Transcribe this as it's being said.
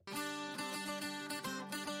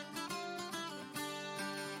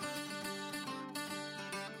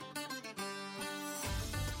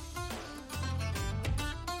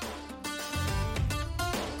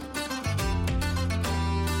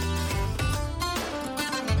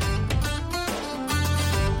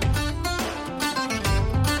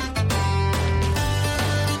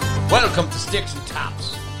Welcome to Sticks and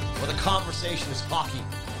Taps, where the conversation is hockey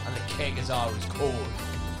and the keg is always cold.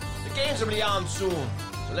 The games will be on soon,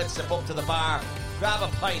 so let's step up to the bar, grab a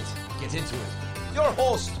pint, get into it. Your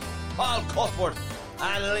host, Paul Cuthbert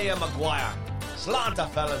and Liam McGuire. Slanta,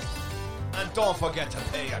 fellas, and don't forget to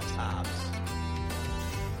pay your tabs.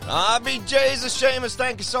 BJ's a Seamus,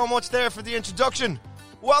 thank you so much there for the introduction.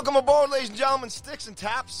 Welcome aboard, ladies and gentlemen, Sticks and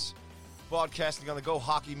Taps, broadcasting on the Go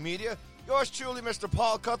Hockey Media. Yours truly, Mr.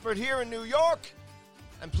 Paul Cuthbert, here in New York.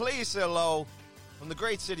 And please say hello from the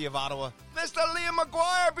great city of Ottawa, Mr. Liam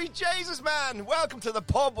McGuire. Be Jesus, man. Welcome to the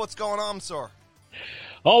pub. What's going on, sir?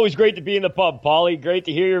 Always great to be in the pub, Paulie. Great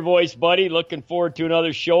to hear your voice, buddy. Looking forward to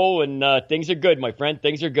another show, and things are good, my friend.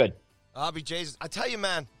 Things are good. Be Jesus. I tell you,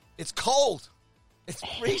 man, it's cold. It's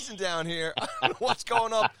freezing down here. I don't know what's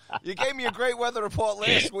going on. You gave me a great weather report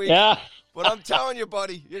last week. Yeah. But I'm telling you,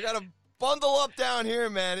 buddy, you got to bundle up down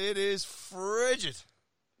here, man. It is frigid.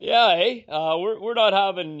 Yeah, hey, we're not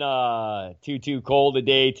having too cold a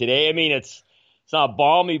day today. I mean, it's not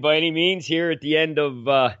balmy by any means here at the end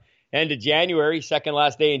of January, second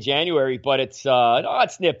last day in January, but it's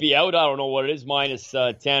nippy out. I don't know what it is, minus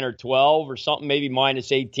 10 or 12 or something, maybe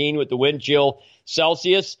minus 18 with the wind chill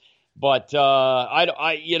Celsius. But I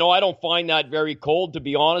don't find that very cold, to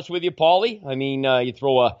be honest with you, Paulie. I mean, you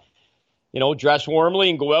throw dress warmly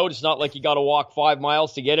and go out. It's not like you got to walk 5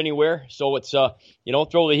 miles to get anywhere. So it's, throw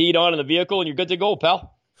the heat on in the vehicle and you're good to go,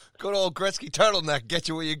 pal. Good old Gretzky turtleneck. Get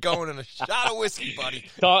you where you're going and a shot of whiskey, buddy.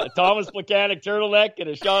 Thomas Plekanec turtleneck and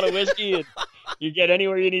a shot of whiskey, and you get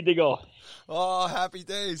anywhere you need to go. Oh, happy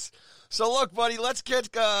days. So look, buddy, let's get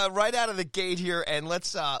right out of the gate here, and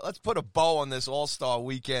let's put a bow on this All-Star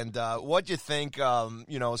weekend. What'd you think?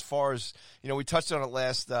 As far as we touched on it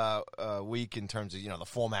last week in terms of the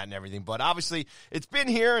format and everything, but obviously it's been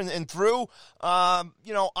here and through. I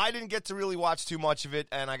didn't get to really watch too much of it,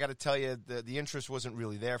 and I got to tell you, the interest wasn't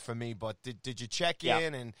really there for me. But did you check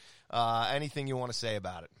in and anything you want to say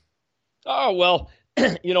about it? Oh well.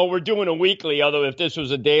 We're doing a weekly, although if this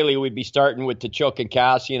was a daily, we'd be starting with Tkachuk and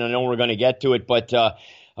Kassian. I know we're going to get to it, but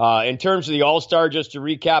in terms of the All-Star, just to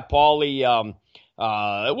recap, Paulie,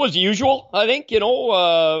 it was usual, I think.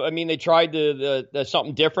 They tried the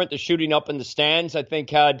something different. The shooting up in the stands, I think,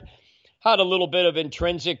 had a little bit of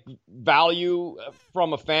intrinsic value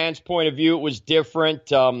from a fan's point of view. It was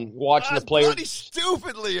different. Watching the players. Bloody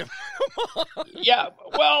stupidly. Yeah,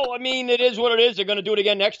 well, it is what it is. They're going to do it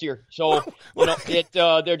again next year. So,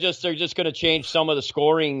 they're just going to change some of the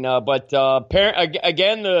scoring. But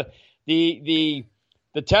again, the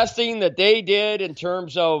testing that they did in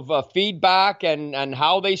terms of feedback and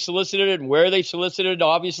how they solicited it and where they solicited it,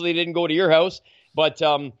 obviously didn't go to your house. But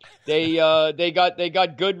they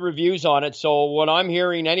got good reviews on it. So what I'm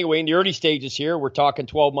hearing anyway, in the early stages here, we're talking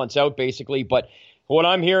 12 months out basically, but what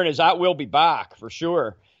I'm hearing is that will be back for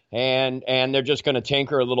sure. And they're just going to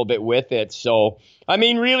tinker a little bit with it. So,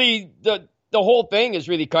 really, the whole thing is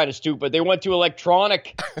really kind of stupid. They went to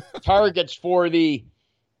electronic targets for the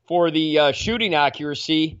shooting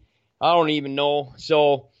accuracy. I don't even know.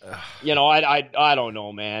 So, I don't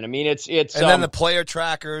know, man. It's and then the player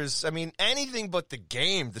trackers. Anything but the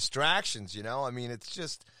game distractions. It's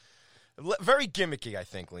just very gimmicky. I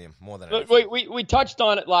think, Liam, more than anything. We touched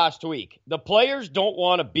on it last week. The players don't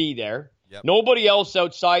want to be there. Yep. Nobody else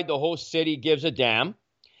outside the host city gives a damn.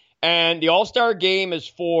 And the All-Star game is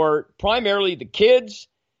for primarily the kids,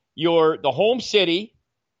 the home city,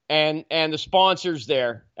 and the sponsors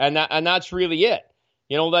there, and that's really it.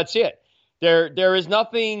 That's it. There is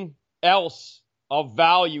nothing else of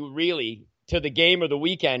value really to the game of the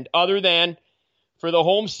weekend other than for the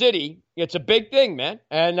home city. It's a big thing, man,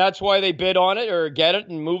 and that's why they bid on it or get it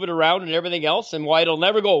and move it around and everything else, and why it'll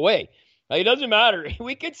never go away. It doesn't matter.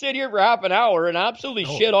 We could sit here for half an hour and absolutely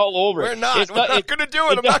shit all over it. We're not going to do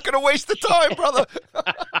it. I'm not going to waste the time, brother.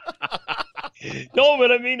 No, but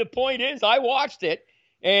the point is, I watched it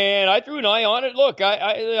and I threw an eye on it. Look,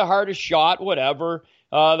 I the hardest shot, whatever,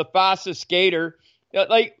 the fastest skater.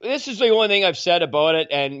 This is the only thing I've said about it,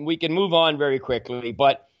 and we can move on very quickly.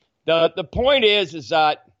 But the point is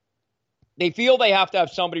that they feel they have to have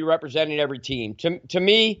somebody representing every team. To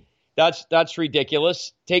me, that's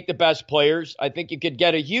ridiculous. Take the best players. I think you could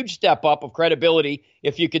get a huge step up of credibility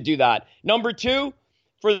if you could do that. Number two,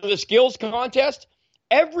 for the skills contest,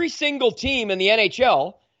 every single team in the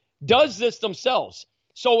NHL does this themselves.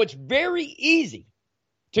 So it's very easy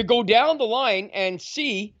to go down the line and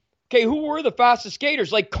see, okay, who were the fastest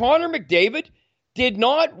skaters? Like Connor McDavid did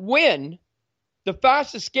not win the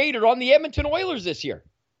fastest skater on the Edmonton Oilers this year.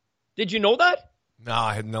 Did you know that? No,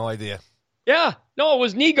 I had no idea. Yeah. No, it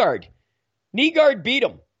was Nygaard. Nygaard beat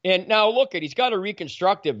him. And now look he's got a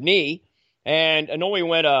reconstructive knee, and I know he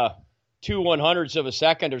went 2/100ths of a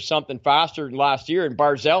second or something faster than last year, and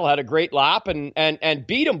Barzell had a great lap and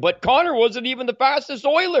beat him. But Connor wasn't even the fastest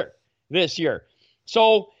Oiler this year.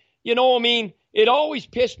 So, it always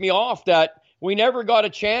pissed me off that we never got a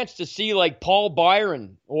chance to see like Paul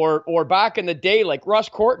Byron or back in the day like Russ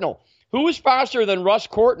Courtnall. Who was faster than Russ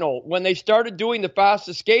Courtnall when they started doing the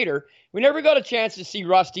fastest skater? We never got a chance to see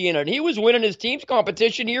Rusty in it. He was winning his team's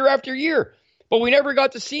competition year after year, but we never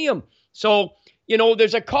got to see him. So,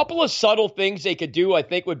 there's a couple of subtle things they could do I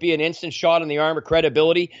think would be an instant shot in the arm of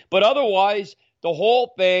credibility. But otherwise, the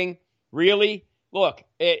whole thing really, look,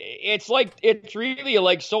 it's really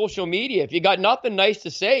like social media. If you got nothing nice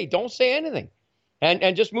to say, don't say anything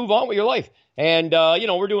and just move on with your life. And,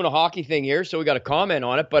 we're doing a hockey thing here, so we got to comment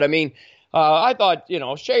on it. But, I thought,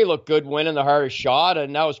 Shea looked good winning the hardest shot,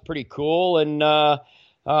 and that was pretty cool. And,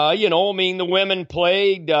 the women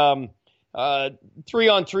played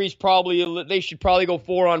 3-on-3s probably, they should probably go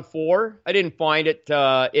 4-on-4. I didn't find it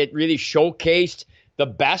really showcased the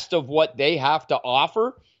best of what they have to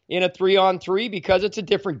offer in a 3-on-3 because it's a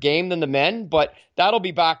different game than the men. But that'll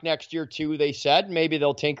be back next year, too, they said. Maybe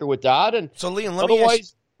they'll tinker with that. And so, Liam,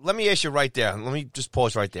 let me ask you right there. Let me just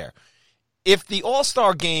pause right there. If the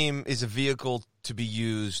All-Star Game is a vehicle to be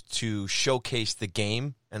used to showcase the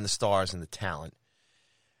game and the stars and the talent,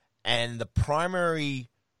 and the primary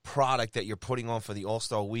product that you're putting on for the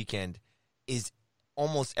All-Star Weekend is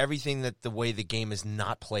almost everything that the way the game is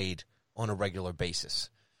not played on a regular basis.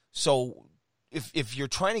 So if you're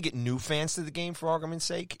trying to get new fans to the game, for argument's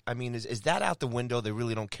sake, is that out the window? They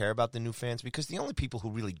really don't care about the new fans because the only people who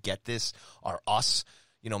really get this are us.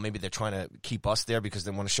 Maybe they're trying to keep us there because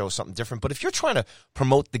they want to show something different. But if you're trying to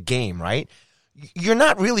promote the game, right, you're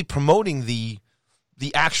not really promoting the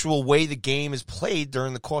actual way the game is played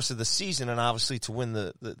during the course of the season and obviously to win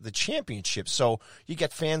the championship. So you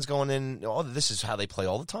get fans going in, this is how they play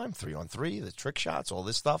all the time, 3-on-3, the trick shots, all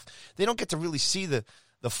this stuff. They don't get to really see the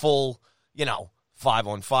full,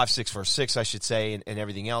 5-on-5, 6-versus-6, I should say, and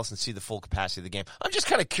everything else and see the full capacity of the game. I'm just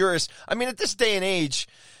kind of curious. At this day and age,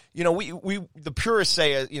 we the purists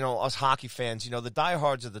say, us hockey fans, the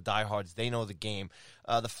diehards are the diehards. They know the game.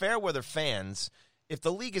 The fair weather fans, if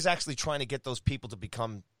the league is actually trying to get those people to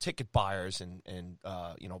become ticket buyers and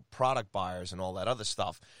product buyers and all that other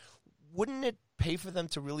stuff, wouldn't it pay for them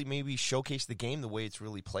to really maybe showcase the game the way it's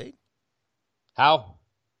really played? How?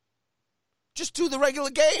 Just do the regular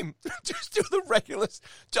game. Just do the regulars.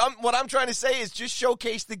 What I'm trying to say is just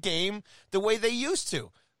showcase the game the way they used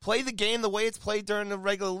to. Play the game the way it's played during the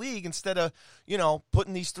regular league instead of,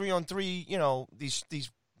 putting these 3-on-3,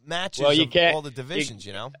 these matches of all the divisions,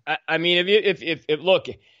 If look,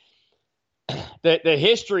 the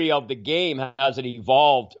history of the game hasn't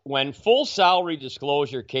evolved. When full salary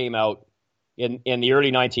disclosure came out in the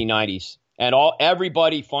early 1990s, and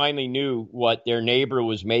everybody finally knew what their neighbor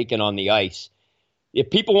was making on the ice. If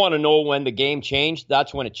people want to know when the game changed,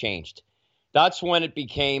 that's when it changed. That's when it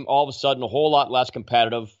became all of a sudden a whole lot less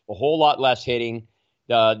competitive, a whole lot less hitting.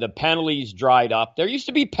 The penalties dried up. There used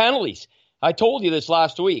to be penalties. I told you this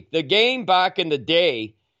last week. The game back in the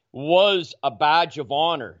day was a badge of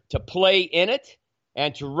honor to play in it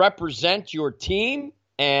and to represent your team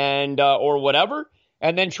and or whatever,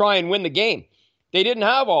 and then try and win the game. They didn't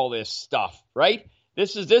have all this stuff, right?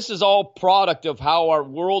 This is all product of how our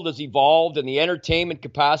world has evolved and the entertainment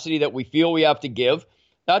capacity that we feel we have to give.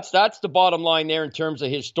 That's the bottom line there in terms of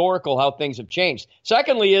historical how things have changed.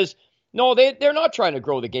 Secondly is, no, they're not trying to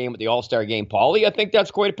grow the game with the All-Star Game, Paulie. I think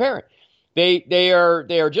that's quite apparent. They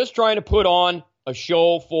are just trying to put on a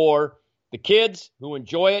show for the kids who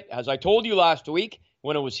enjoy it. As I told you last week,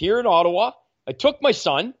 when I was here in Ottawa, I took my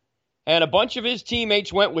son, and a bunch of his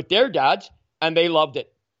teammates went with their dads, and they loved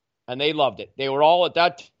it. They were all at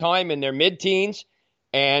that time in their mid-teens,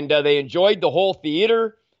 and they enjoyed the whole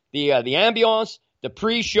theater, the ambiance, the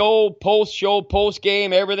pre-show, post-show,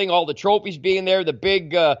 post-game, everything, all the trophies being there, the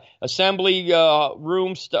big assembly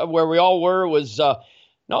room where we all were was the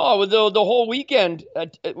whole weekend.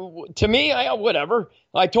 To me, whatever.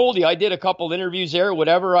 I told you, I did a couple interviews there,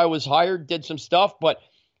 whatever. I was hired, did some stuff, but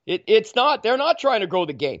it's not. They're not trying to grow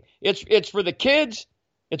the game. It's for the kids.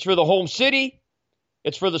 It's for the home city.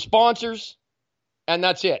 It's for the sponsors, and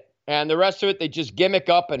that's it. And the rest of it, they just gimmick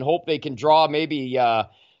up and hope they can draw maybe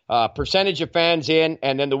percentage of fans in,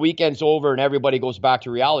 and then the weekend's over and everybody goes back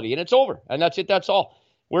to reality, and it's over. And that's it. That's all.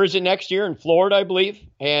 Where is it next year? In Florida, I believe.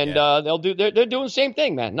 And they're doing the same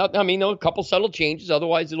thing, man. A couple subtle changes.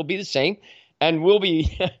 Otherwise, it'll be the same. And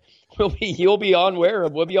you'll be on where?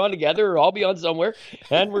 We'll be on together, or I'll be on somewhere.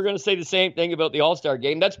 And we're going to say the same thing about the All-Star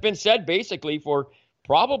Game. That's been said basically for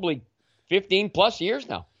probably 15-plus years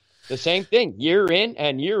now. The same thing, year in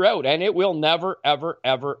and year out, and it will never, ever,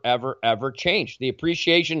 ever, ever, ever change. The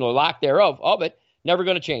appreciation or lack thereof of it, never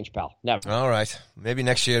going to change, pal. Never. All right. Maybe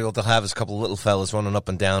next year they'll have us a couple of little fellas running up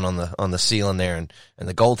and down on the ceiling there, and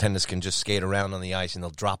the goaltenders can just skate around on the ice, and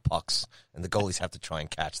they'll drop pucks, and the goalies have to try and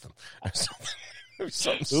catch them. Something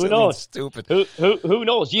Who knows? Stupid. Who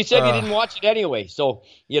knows? You said you didn't watch it anyway, so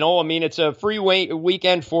it's a free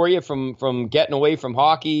weekend for you from getting away from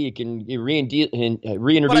hockey. You can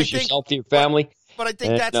reintroduce yourself to your family. But I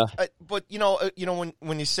think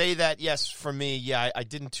when you say that, yes, for me, yeah, I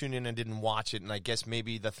didn't tune in and didn't watch it, and I guess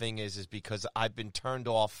maybe the thing is because I've been turned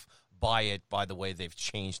off by it by the way they've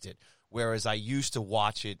changed it, whereas I used to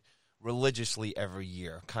watch it religiously every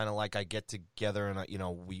year, kind of like I get together and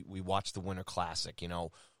we watch the Winter Classic.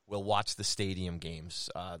 We'll watch the stadium games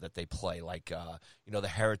that they play, like the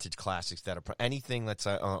Heritage Classics that are anything that's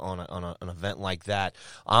on an event like that.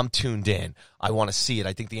 I'm tuned in. I want to see it.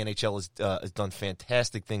 I think the NHL has done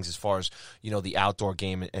fantastic things as far as the outdoor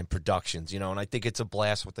game and productions. And I think it's a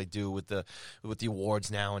blast what they do with the awards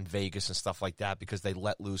now in Vegas and stuff like that, because they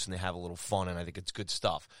let loose and they have a little fun, and I think it's good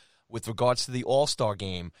stuff. With regards to the All-Star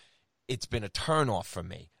game, it's been a turnoff for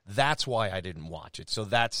me. That's why I didn't watch it. So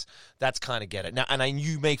that's kind of get it. Now, and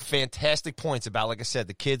you make fantastic points about, like I said,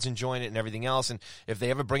 the kids enjoying it and everything else. And if they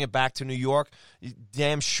ever bring it back to New York,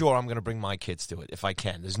 damn sure I'm going to bring my kids to it if I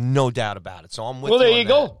can. There's no doubt about it. So I'm with you. Well, there you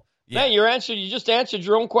go. Yeah. Man, you just answered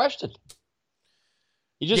your own question.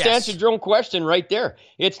 You just answered your own question right there.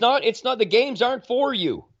 It's not the games aren't for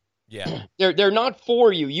you. Yeah. They're not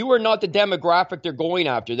for you. You are not the demographic they're going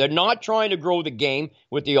after. They're not trying to grow the game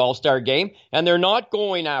with the All-Star game, and they're not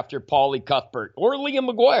going after Paulie Cuthbert or Liam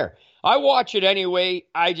McGuire. I watch it anyway.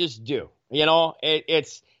 I just do.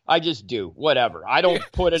 I just do. Whatever. I don't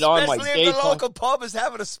put it on my day. Especially if the local pub is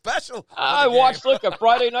having a special. I watched, a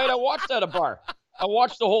Friday night, I watched at a bar. I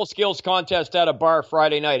watched the whole skills contest at a bar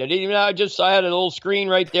Friday night. I had a little screen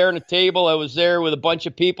right there on the table. I was there with a bunch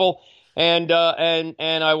of people. And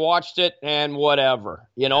I watched it, and whatever.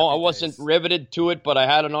 I wasn't riveted to it, but I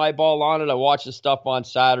had an eyeball on it. I watched the stuff on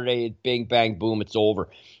Saturday. Bing, bang, boom, it's over.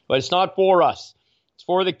 But it's not for us. It's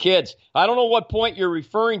for the kids. I don't know what point you're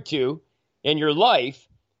referring to in your life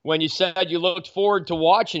when you said you looked forward to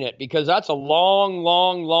watching it, because that's a long,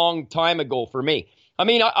 long, long time ago for me. I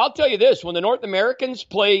mean, I'll tell you this. When the North Americans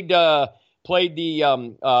played the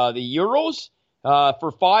Euros,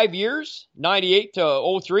 for 5 years, 98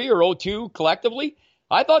 to 03 or 02 collectively.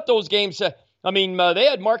 I thought those games, they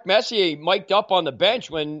had Mark Messier mic'd up on the bench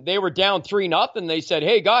when they were down 3-0. They said,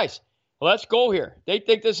 hey, guys, let's go here. They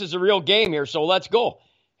think this is a real game here, so let's go.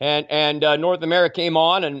 And North America came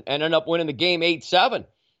on and ended up winning the game 8-7.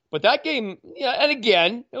 But that game, and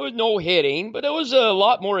again, there was no hitting, but there was a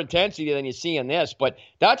lot more intensity than you see in this. But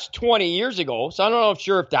that's 20 years ago, so I don't know if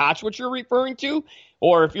that's what you're referring to,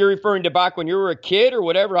 or if you're referring to back when you were a kid or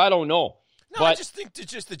whatever. I don't know. No, I just think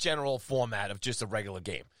it's just the general format of just a regular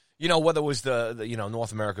game. Whether it was the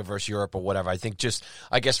North America versus Europe or whatever. I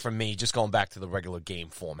guess for me, just going back to the regular game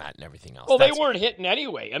format and everything else. Well, they weren't hitting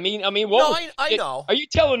anyway. I know. Are you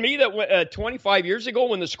telling me that 25 years ago,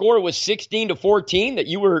 when the score was 16-14, that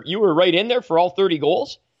you were right in there for all 30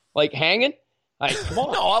 goals, like hanging? Come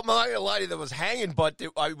on. No, I'm not gonna lie to you. That was hanging, but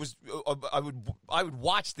I would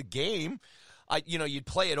watch the game. You'd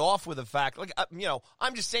play it off with the fact,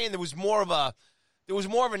 I'm just saying there was more of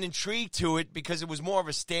an intrigue to it because it was more of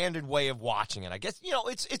a standard way of watching it. I guess,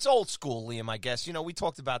 it's old school, Liam, I guess. We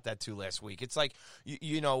talked about that too last week. It's like,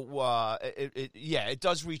 it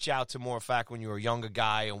does reach out to more fact when you were a younger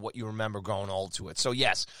guy and what you remember growing old to it. So,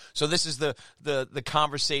 yes. So this is the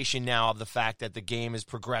conversation now of the fact that the game is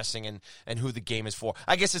progressing and who the game is for.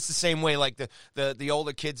 I guess it's the same way like the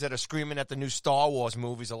older kids that are screaming at the new Star Wars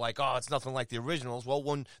movies are like, oh, it's nothing like the originals. Well,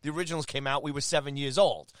 when the originals came out, we were 7 years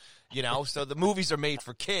old. So the movies are made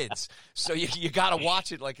for kids. So you got to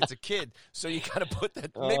watch it like it's a kid. So you got to put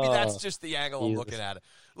that. Maybe that's just the angle I'm looking at it.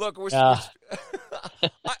 Look, I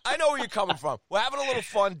know where you're coming from. We're having a little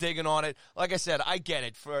fun digging on it. Like I said, I get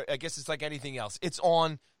it. I guess it's like anything else. It's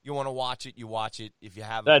on. You want to watch it, you watch it. If you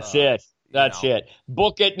have, that's it. That's it.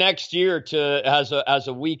 Book it next year as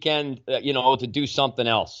a weekend. To do something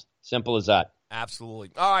else. Simple as that.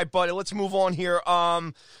 Absolutely. All right, buddy, let's move on here.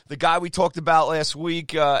 The guy we talked about last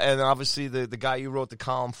week, and obviously the guy you wrote the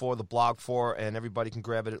column for, the blog for, and everybody can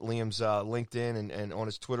grab it at Liam's LinkedIn and on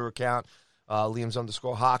his Twitter account,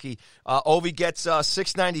 Liam's_hockey. Ovi gets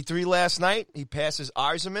 693 last night. He passes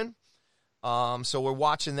Yzerman. So we're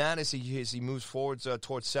watching that as he moves forwards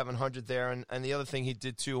towards 700 there. And the other thing he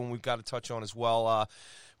did, too, and we've got to touch on as well,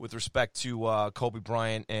 with respect to Kobe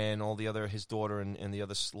Bryant and all the other, his daughter and the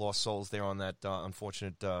other lost souls there on that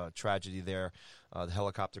unfortunate tragedy there. The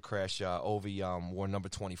helicopter crash. Ovi wore number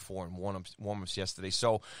 24 in warm-ups yesterday.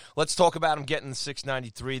 So let's talk about him getting the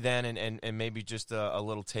 693 then, and maybe just a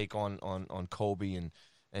little take on Kobe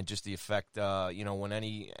and just the effect. When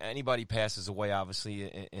anybody passes away,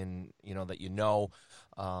 obviously, in that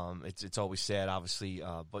it's always sad, obviously.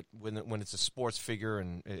 But when it's a sports figure,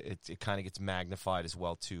 and it kind of gets magnified as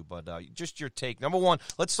well too. But just your take. Number one,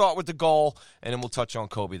 let's start with the goal, and then we'll touch on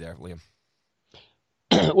Kobe there, Liam.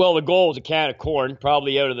 Well, the goal was a can of corn.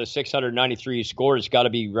 Probably out of the 693 scores, it's got to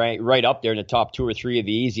be right up there in the top 2 or 3 of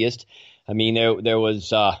the easiest. I mean, there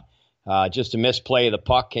was just a misplay. The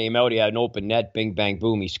puck came out. He had an open net. Bing, bang,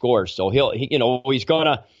 boom. He scores. So he's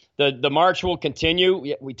gonna. The march will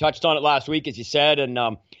continue. We touched on it last week, as you said, and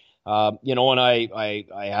and I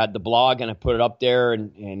had the blog and I put it up there,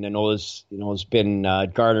 and I know it's been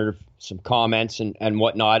garnered some comments and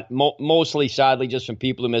whatnot, mostly sadly just from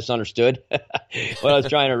people who misunderstood what I was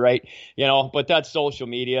trying to write, but that's social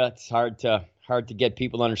media. It's hard to get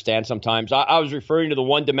people to understand sometimes. I was referring to the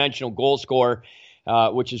one-dimensional goal scorer,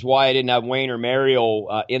 which is why I didn't have Wayne or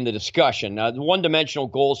Mario in the discussion. The one-dimensional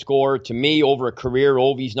goal scorer, to me, over a career,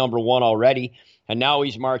 Ovi's number one already, and now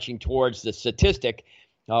he's marching towards the statistic,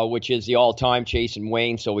 which is the all-time chasing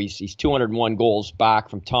Wayne. So he's 201 goals back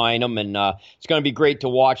from tying him, and it's going to be great to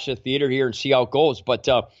watch the theater here and see how it goes. But,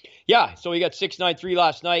 so he got 693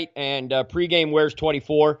 last night, and pregame wears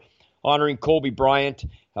 24, honoring Kobe Bryant.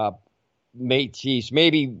 He's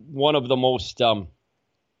maybe one of the most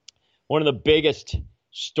one of the biggest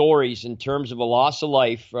stories in terms of a loss of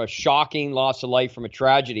life, a shocking loss of life from a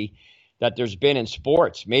tragedy that there's been in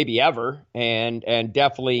sports, maybe ever, and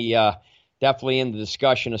definitely in the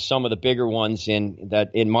discussion of some of the bigger ones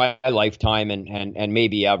in my lifetime and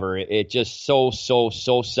maybe ever. It just so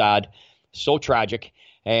sad, so tragic,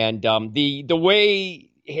 and the way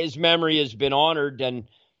his memory has been honored, and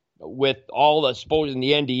with all the supposed in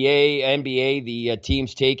the NBA, the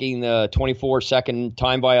teams taking the 24-second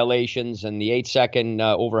time violations and the 8-second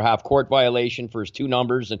over half court violation for his 2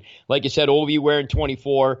 numbers, and like you said, Ovi wearing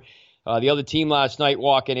 24. The other team last night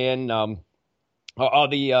walking in. The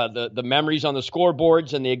memories on the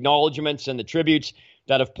scoreboards and the acknowledgments and the tributes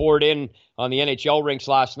that have poured in on the NHL rinks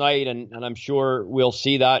last night, and I'm sure we'll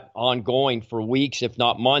see that ongoing for weeks, if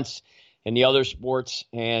not months, in the other sports.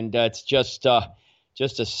 And it's just a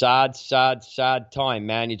sad time,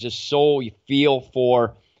 man. You feel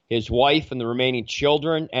for his wife and the remaining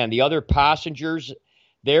children and the other passengers,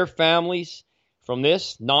 their families. From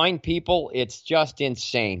this, 9 people, it's just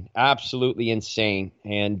insane, absolutely insane,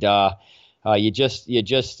 and it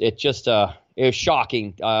was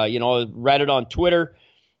shocking. Read it on Twitter,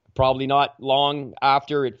 probably not long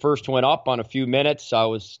after it first went up, on a few minutes. I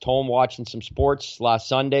was home watching some sports last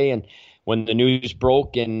Sunday, and when the news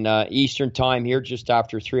broke in Eastern time here, just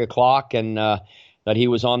after 3:00, and that he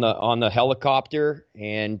was on the helicopter,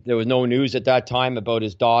 and there was no news at that time about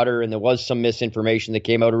his daughter, and there was some misinformation that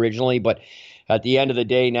came out originally, but at the end of the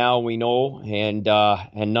day, now we know, and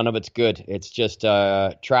none of it's good. It's just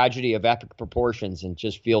a tragedy of epic proportions, and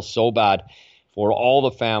just feels so bad for all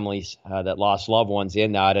the families that lost loved ones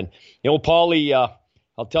in that. And Paulie,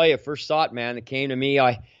 I'll tell you, first thought, man, that came to me,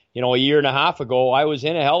 a year and a half ago, I was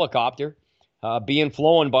in a helicopter being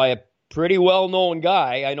flown by a pretty well-known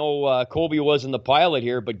guy. I know Kobe wasn't the pilot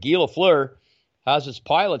here, but Guy Lafleur has his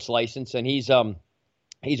pilot's license, and he's a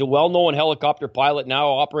well-known helicopter pilot now,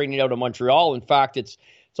 operating out of Montreal. In fact, it's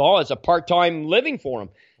a part-time living for him.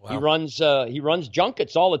 Wow. He runs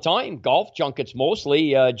junkets all the time, golf junkets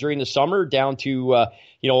mostly during the summer, down to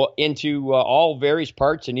into all various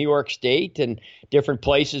parts of New York State and different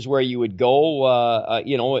places where you would go,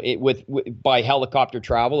 by helicopter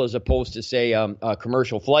travel as opposed to, say, a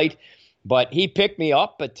commercial flight. But he picked me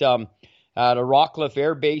up at a Rockcliffe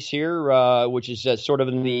Air Base here, which is sort of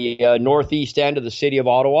in the northeast end of the city of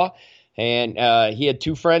Ottawa. And he had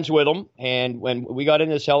 2 friends with him. And when we got in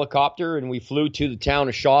this helicopter and we flew to the town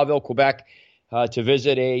of Shawville, Quebec, to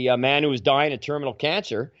visit a man who was dying of terminal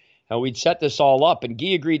cancer, we'd set this all up. And Guy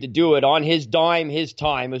agreed to do it on his dime, his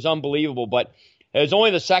time. It was unbelievable. But it was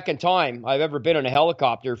only the second time I've ever been in a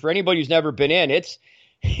helicopter. For anybody who's never been in, it's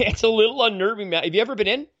a little unnerving, man. Have you ever been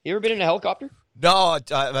in? You ever been in a helicopter? No,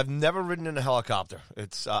 I've never ridden in a helicopter.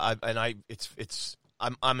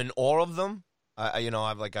 I'm in awe of them.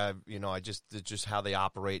 Just how they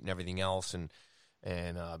operate and everything else, and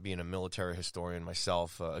being a military historian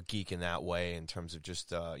myself, a geek in that way in terms of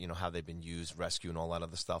just how they've been used, rescue, and all that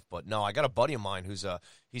other stuff. But no, I got a buddy of mine he's a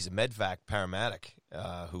medvac paramedic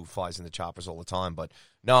who flies in the choppers all the time. But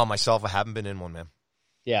no, myself, I haven't been in one, man.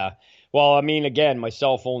 Yeah. Well, I mean, again,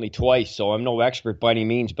 myself only twice, so I'm no expert by any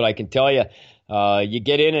means, but I can tell you, you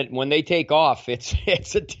get in it when they take off.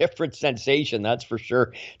 It's a different sensation, that's for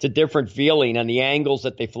sure. It's a different feeling, and the angles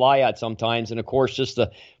that they fly at sometimes, and of course, just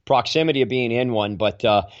the proximity of being in one. But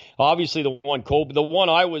obviously, the one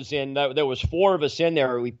I was in, there was four of us in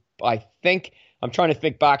there. I think. I'm trying to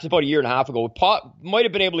think back. It's about a year and a half ago. We might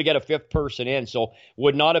have been able to get a fifth person in, so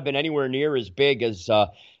would not have been anywhere near as big as the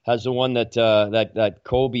one that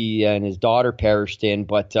Kobe and his daughter perished in.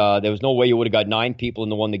 But there was no way you would have got 9 people in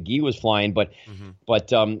the one that Guy was flying. But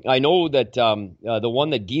I know that the one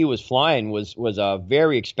that Guy was flying was a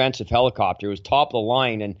very expensive helicopter. It was top of the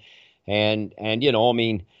line, and you know, I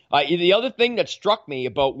mean, the other thing that struck me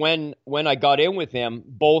about when I got in with him,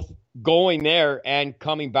 both going there and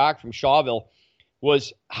coming back from Shawville,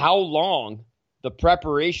 was how long the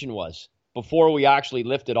preparation was before we actually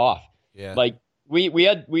lifted off. Yeah. Like we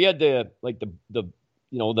had the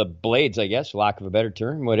you know, the blades, I guess, for lack of a better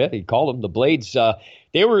term, whatever you call them, the blades,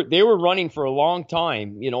 they were running for a long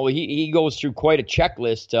time. You know, he goes through quite a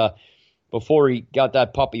checklist before he got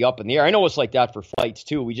that puppy up in the air. I know it's like that for flights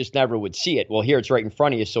too. We just never would see it. Well, here it's right in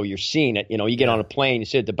front of you, so you're seeing it. You know, you get on a plane, you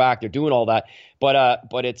sit at the back, they're doing all that. But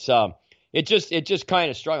it's it just kind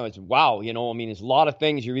of struck me. It's, wow, you know, I mean, there's a lot of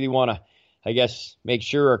things you really want to, I guess, make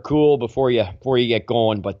sure are cool before you get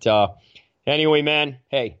going. But anyway, man,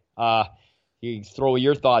 hey, you throw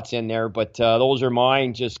your thoughts in there, but those are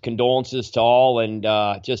mine. Just condolences to all, and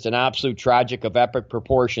just an absolute tragic of epic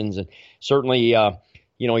proportions. And certainly,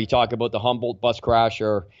 you know, you talk about the Humboldt bus crash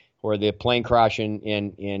or the plane crash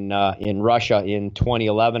in Russia in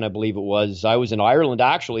 2011, I believe it was. I was in Ireland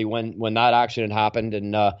actually when that accident happened,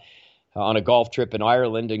 and on a golf trip in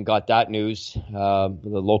Ireland, and got that news. The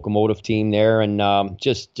locomotive team there, and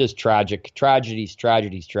just tragic tragedies,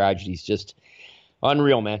 just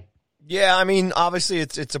unreal, man. Yeah, I mean, obviously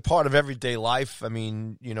it's a part of everyday life. I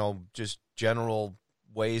mean, you know, just general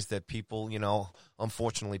ways that people, you know,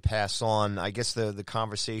 unfortunately pass on. I guess the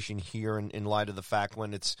conversation here in light of the fact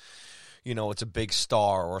when it's, you know, it's a big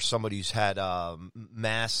star or somebody who's had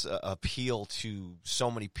mass appeal to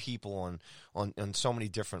so many people on so many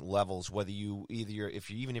different levels, whether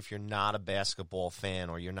if you're not a basketball fan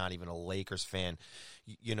or you're not even a Lakers fan,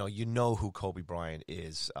 you know who Kobe Bryant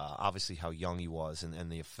is, obviously how young he was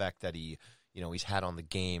and the effect that he's had on the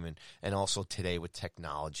game, and also today with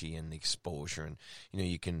technology and the exposure, and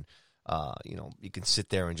you can sit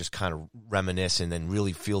there and just kind of reminisce and then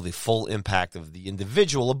really feel the full impact of the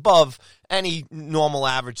individual above any normal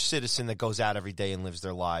average citizen that goes out every day and lives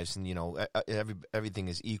their lives. And, everything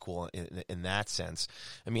is equal in that sense.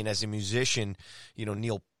 I mean, as a musician,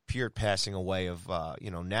 Neil Peart passing away of,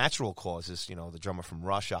 natural causes, the drummer from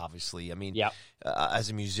Rush, obviously. I mean, yep. As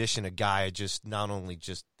a musician, a guy I just not only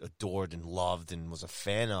just adored and loved and was a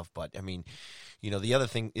fan of, but I mean, the other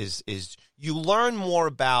thing is you learn more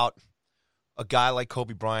about a guy like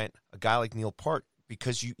Kobe Bryant, a guy like Neil Peart,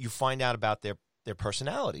 because you find out about their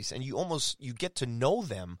personalities, and you get to know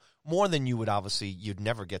them more than you'd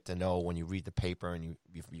never get to know when you read the paper and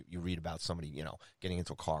you read about somebody, getting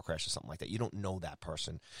into a car crash or something like that. You don't know that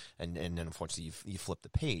person, and then unfortunately you flip the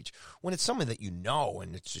page. When it's someone that you know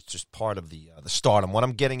and it's just part of the stardom. What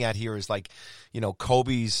I'm getting at here is like,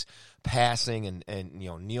 Kobe's passing and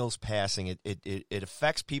Neil's passing, it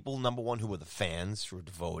affects people, number one, who are the fans, who are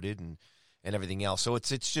devoted and everything else. So it's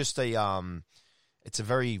just it's a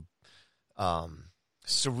very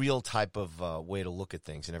surreal type of way to look at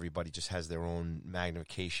things, and everybody just has their own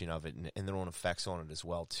magnification of it and their own effects on it as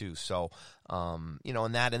well too. So and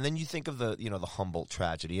then you think of the the Humboldt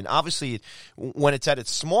tragedy, and obviously when it's at its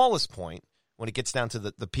smallest point, when it gets down to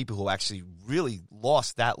the people who actually really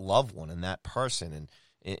lost that loved one and that person,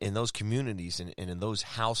 and in those communities and in those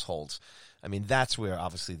households, I mean, that's where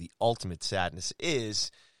obviously the ultimate sadness is.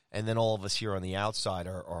 And then all of us here on the outside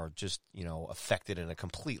are just, affected in a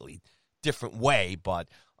completely different way. But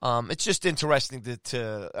it's just interesting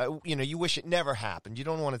to you wish it never happened. You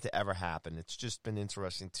don't want it to ever happen. It's just been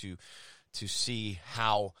interesting to see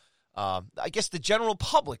how, I guess, the general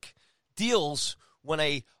public deals when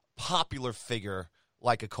a popular figure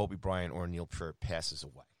like a Kobe Bryant or a Neil Peart passes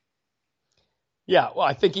away. Yeah, well,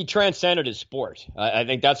 I think he transcended his sport. I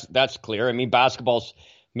think that's clear. I mean, basketball's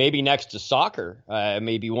maybe next to soccer,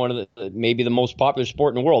 maybe maybe the most popular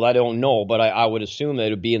sport in the world. I don't know, but I would assume that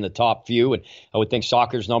it would be in the top few. And I would think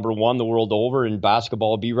soccer's number one the world over, and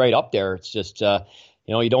basketball would be right up there. It's just,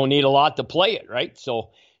 you don't need a lot to play it, right?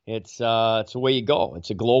 So it's the way you go.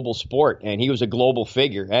 It's a global sport, and he was a global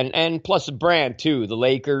figure, and plus a brand too. The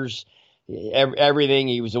Lakers, everything.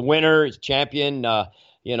 He was a winner, he's a champion.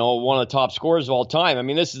 One of the top scorers of all time. I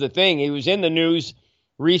mean, this is the thing. He was in the news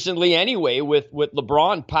recently anyway with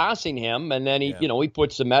LeBron passing him, and then he he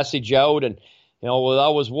puts the message out, and well,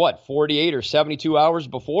 that was what, 48 or 72 hours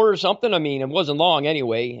before or something. I mean, it wasn't long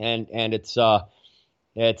anyway, and it's so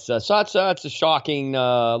it's a shocking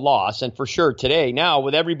loss, and for sure today, now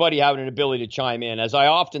with everybody having an ability to chime in, as I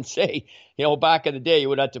often say, back in the day, you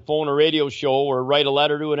would have to phone a radio show or write a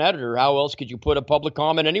letter to an editor. How else could you put a public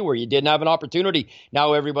comment anywhere? You didn't have an opportunity.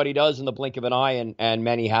 Now everybody does in the blink of an eye, and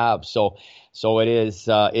many have. So it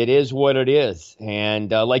is what it is. And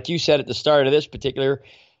like you said at the start of this particular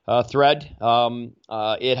thread,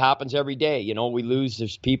 it happens every day. We lose,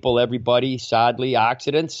 there's people, everybody, sadly,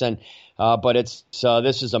 accidents, and but this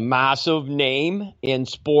is a massive name in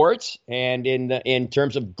sports and in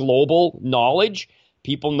terms of global knowledge.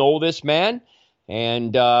 People know this man,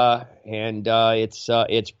 and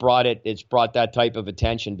it's brought that type of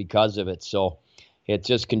attention because of it. So it's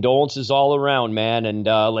just condolences all around, man. And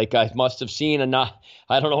like I must have seen enough,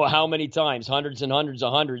 I don't know how many times, hundreds and hundreds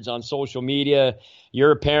on social media.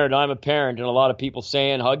 You're a parent, I'm a parent, and a lot of people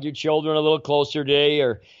saying, hug your children a little closer today,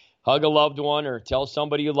 or hug a loved one, or tell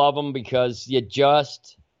somebody you love them, because you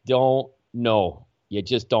just don't know. You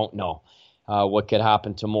just don't know what could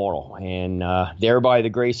happen tomorrow. And there by the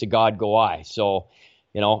grace of God go I. So,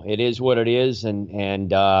 it is what it is,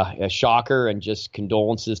 and a shocker, and just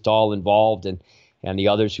condolences to all involved, and the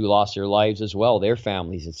others who lost their lives as well, their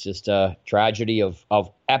families. It's just a tragedy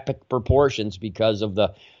of epic proportions because of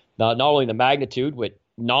not only the magnitude, with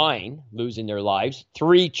 9 losing their lives,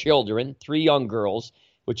 3 children, 3 young girls,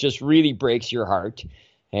 which just really breaks your heart.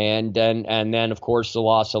 And then of course the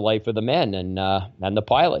loss of life of the men and the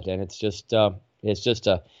pilot, and it's just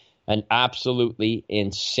an absolutely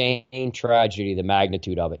insane tragedy. The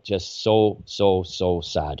magnitude of it, just so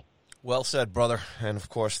sad. Well said, brother. And of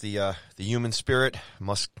course the human spirit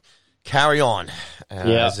must carry on,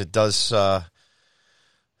 as it does.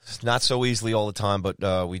 Not so easily all the time,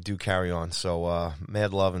 but we do carry on. So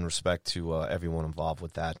mad love and respect to everyone involved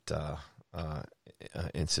with that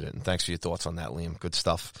incident, and thanks for your thoughts on that, Liam. Good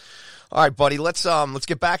stuff. All right, buddy, let's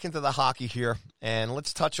get back into the hockey here, and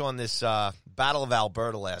let's touch on this Battle of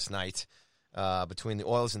Alberta last night between the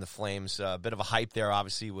Oilers and the Flames. A bit of a hype there,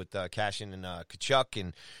 obviously, with Kashin and Tkachuk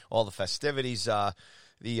and all the festivities.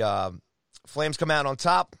 The Flames come out on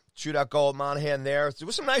top. Shootout goal at Monahan there. There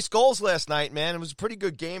was some nice goals last night, man. It was a pretty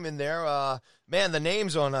good game in there. Man, the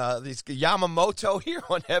names on these Yamamoto here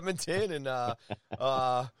on Edmonton, and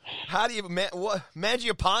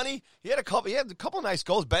Mangiapane. He had a couple nice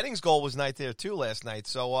goals. Benning's goal was nice there too last night.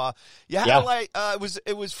 So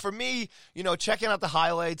it was for me, checking out the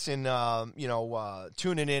highlights and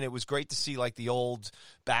tuning in. It was great to see like the old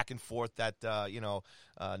back and forth that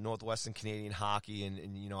Northwestern Canadian hockey,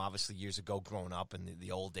 and obviously years ago growing up in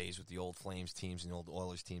the old days with the old Flames teams and the old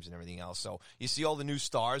Oilers teams and everything else. So you see all the new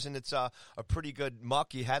stars, and it's a pretty good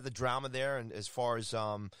muck. You had the drama there, and as far as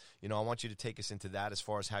I want you to take us into that as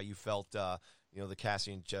far as how you felt the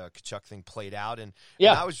Cassie and Tkachuk thing played out. And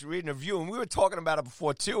I was reading a review, and we were talking about it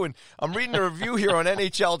before too, and I'm reading a review here on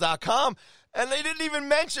NHL.com, and they didn't even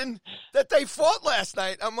mention that they fought last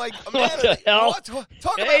night. I'm like, man, what?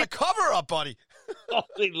 Talk about a cover-up, buddy.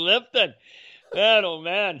 Holy Lipton. Man, oh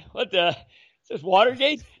man. What the? Is this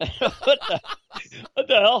Watergate? What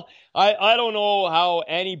the hell? I don't know how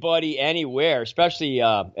anybody anywhere, especially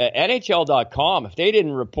NHL.com, if they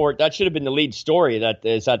didn't report, that should have been the lead story, that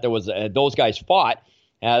there was those guys fought.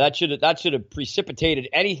 That should have precipitated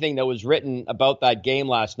anything that was written about that game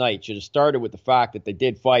last night. Should have started with the fact that they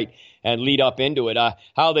did fight and lead up into it.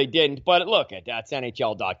 How they didn't, but look, that's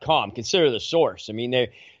NHL.com. Consider the source. I mean,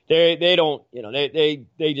 they don't,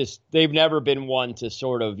 they've never been one to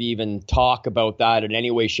sort of even talk about that in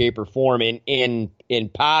any way, shape, or form in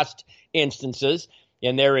past instances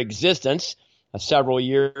in their existence. Several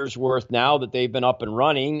years worth now that they've been up and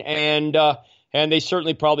running, and they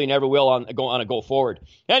certainly probably never will on a go forward.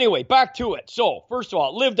 Anyway, back to it. So first of all,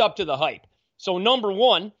 it lived up to the hype. So number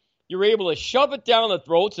one, you're able to shove it down the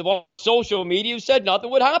throats of all social media who said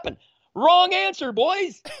nothing would happen. Wrong answer,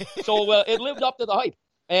 boys. So it lived up to the hype.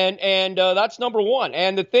 And that's number one.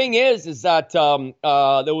 And the thing is that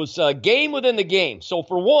there was a game within the game. So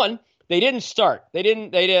for one, they didn't start.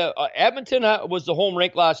 Edmonton was the home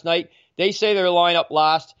rink last night. They say their lineup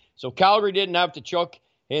last. So Calgary didn't have Tkachuk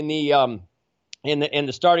in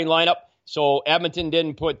the starting lineup. So Edmonton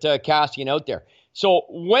didn't put Kassian out there. So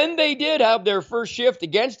when they did have their first shift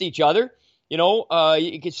against each other,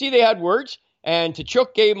 you could see they had words. And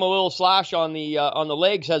Tkachuk gave him a little slash on the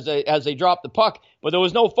legs as they dropped the puck, but there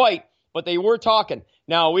was no fight. But they were talking.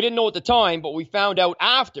 Now we didn't know at the time, but we found out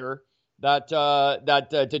after that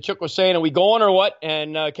Tkachuk was saying, "Are we going or what?"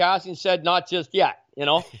 And Kassian said, "Not just yet."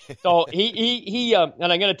 So he and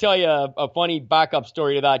I'm going to tell you a funny backup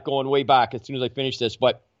story to that going way back as soon as I finish this.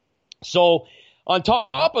 But so on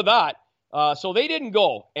top of that, so they didn't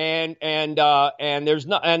go, and there's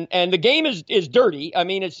not, and the game is dirty. I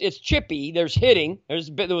mean, it's chippy. There's hitting. There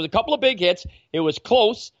was a couple of big hits. It was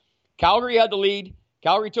close. Calgary had the lead.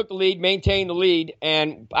 Calgary took the lead, maintained the lead,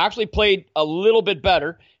 and actually played a little bit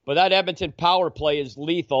better. But that Edmonton power play is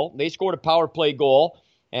lethal. They scored a power play goal,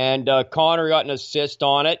 and Connor got an assist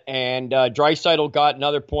on it, and Draisaitl got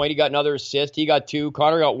another point. He got another assist. He got 2.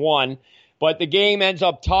 Connor got 1. But the game ends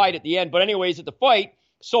up tied at the end. But anyways, at the fight,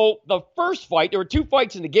 so the first fight, there were 2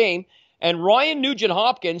 fights in the game, and Ryan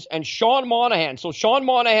Nugent-Hopkins and Sean Monahan. So Sean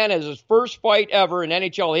Monahan has his first fight ever in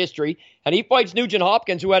NHL history, and he fights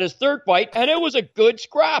Nugent-Hopkins, who had his third fight, and it was a good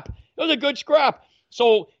scrap. It was a good scrap.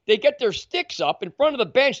 So they get their sticks up in front of the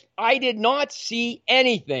bench. I did not see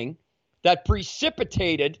anything that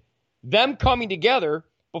precipitated them coming together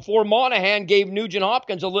before Monahan gave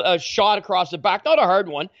Nugent-Hopkins a shot across the back. Not a hard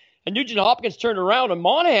one. And Nugent-Hopkins turned around, and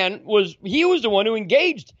Monahan was the one who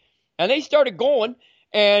engaged. And they started going.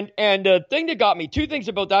 And the thing that got me, 2 things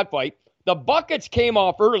about that fight. The buckets came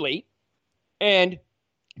off early, and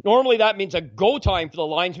normally that means a go time for the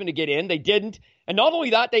linesmen to get in. They didn't. And not only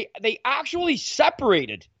that, they actually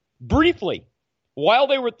separated briefly while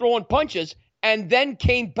they were throwing punches and then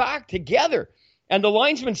came back together. And the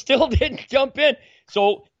linesmen still didn't jump in.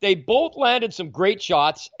 So they both landed some great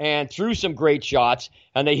shots and threw some great shots,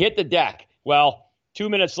 and they hit the deck. Well, 2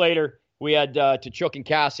 minutes later, we had Tkachuk and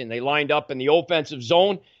Kassian. They lined up in the offensive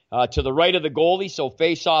zone to the right of the goalie, so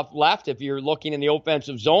face-off left if you're looking in the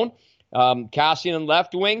offensive zone. Kassian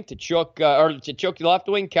left wing, Tkachuk left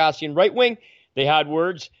wing, Kassian right wing. They had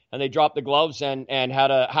words, and they dropped the gloves and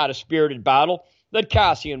had a spirited battle. That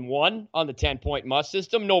Kassian won on the 10-point must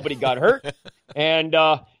system. Nobody got hurt, and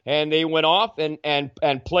they went off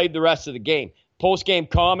and played the rest of the game. Post-game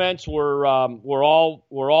comments were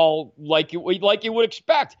all like you would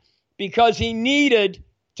expect, because he needed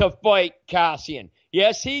to fight Kassian.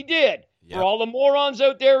 Yes, he did. Yep. For all the morons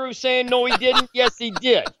out there who saying no, he didn't. Yes, he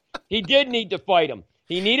did. He did need to fight him.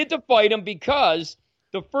 He needed to fight him because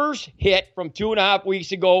the first hit from 2.5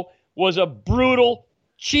 weeks ago was a brutal,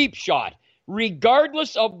 cheap shot,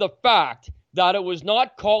 regardless of the fact that it was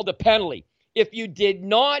not called a penalty. If you did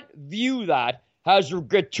not view that as a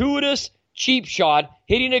gratuitous, cheap shot,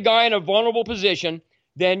 hitting a guy in a vulnerable position,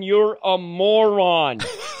 then you're a moron.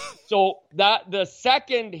 So that the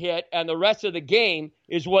second hit and the rest of the game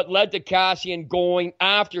is what led to Kassian going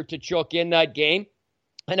after Tkachuk in that game.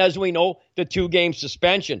 And as we know, the 2-game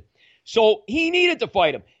suspension. So he needed to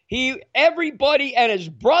fight him. Everybody and his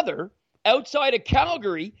brother outside of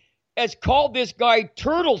Calgary has called this guy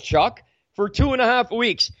Turtle Chuck for 2.5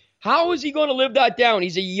 weeks. How is he going to live that down?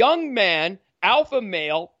 He's a young man, alpha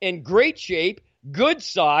male, in great shape, good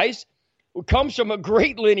size, who comes from a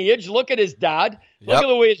great lineage. Look at his dad. Look at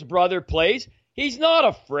the way his brother plays. He's not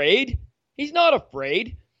afraid. He's not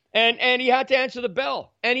afraid. And he had to answer the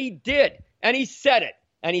bell. And he did. And he said it.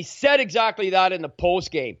 And he said exactly that in the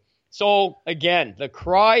postgame. So, again, the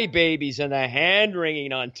crybabies and the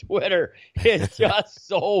hand-wringing on Twitter, it's just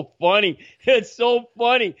so funny. It's so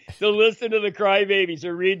funny to listen to the crybabies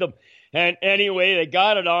or read them. And anyway, they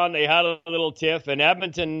got it on. They had a little tiff, and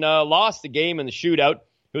Edmonton lost the game in the shootout.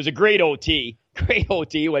 It was a great OT. Great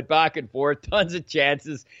OT, went back and forth, tons of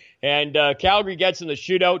chances. And Calgary gets in the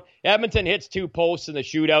shootout. Edmonton hits 2 posts in the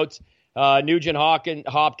shootouts.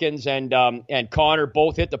 Nugent-Hopkins and Connor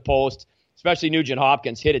both hit the post. Especially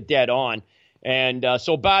Nugent-Hopkins hit it dead on. And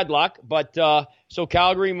so bad luck. But so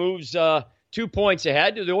Calgary moves 2 points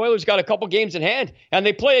ahead. The Oilers got a couple games in hand, and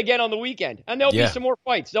they play again on the weekend. And there'll be some more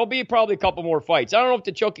fights. There'll be probably a couple more fights. I don't know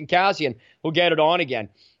if Tkachuk and Kassian will get it on again.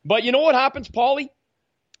 But you know what happens, Paulie?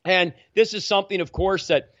 And this is something, of course,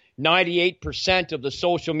 that 98% of the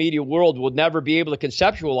social media world will never be able to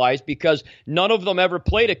conceptualize, because none of them ever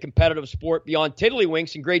played a competitive sport beyond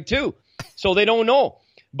tiddlywinks in grade 2. So they don't know.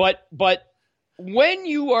 But when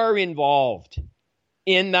you are involved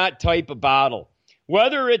in that type of battle,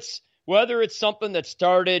 whether it's something that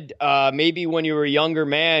started maybe when you were a younger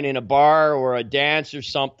man in a bar or a dance or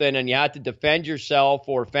something, and you had to defend yourself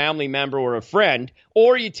or a family member or a friend,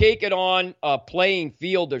 or you take it on a playing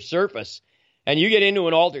field or surface, and you get into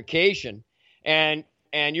an altercation, and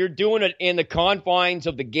you're doing it in the confines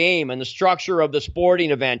of the game and the structure of the sporting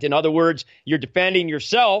event. In other words, you're defending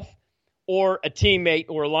yourself or a teammate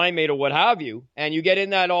or a line mate or what have you, and you get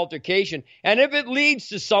in that altercation. And if it leads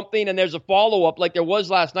to something and there's a follow-up like there was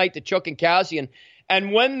last night to Tkachuk and Kassian,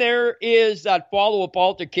 and when there is that follow-up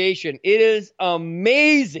altercation, it is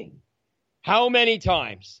amazing how many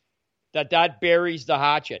times that buries the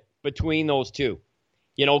hatchet between those two.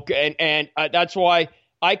 And that's why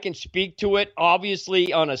I can speak to it,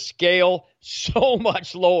 obviously, on a scale so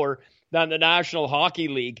much lower than the National Hockey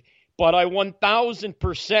League. But I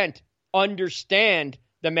 1,000% understand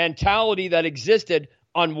the mentality that existed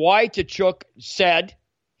on why Tkachuk said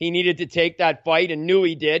he needed to take that fight and knew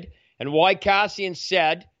he did, and why Kassian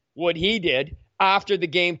said what he did after the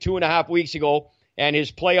game 2.5 weeks ago and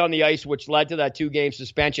his play on the ice, which led to that 2-game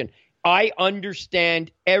suspension. I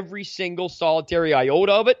understand every single solitary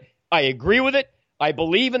iota of it. I agree with it. I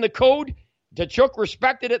believe in the code. Tkachuk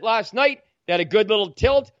respected it last night. They had a good little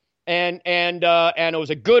tilt, and it was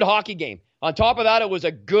a good hockey game. On top of that, it was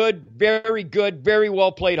a good, very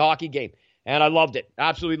well played hockey game, and I loved it.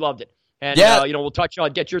 Absolutely loved it. And we'll touch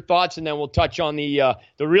on, get your thoughts, and then we'll touch on the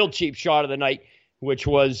real cheap shot of the night, which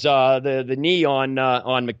was the knee on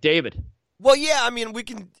McDavid. Well, yeah,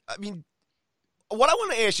 what I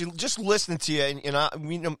want to ask you, just listening to you,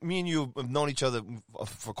 and me and you have known each other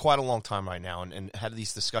for quite a long time right now, and had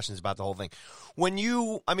these discussions about the whole thing.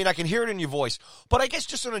 I can hear it in your voice, but I guess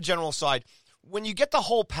just on a general side, when you get the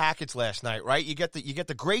whole package last night, right? You get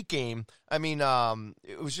the great game.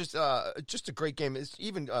 It was just a great game. It's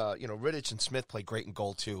even Rittich and Smith played great in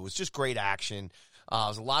goal too. It was just great action. It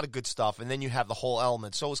was a lot of good stuff, and then you have the whole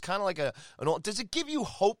element. So it was kind of like does it give you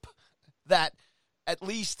hope that at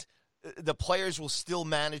least the players will still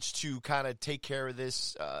manage to kind of take care of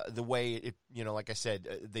this the way it, like I said,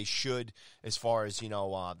 they should, as far as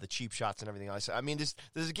the cheap shots and everything else?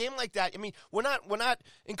 There's a game like that. We're not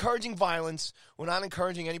encouraging violence. We're not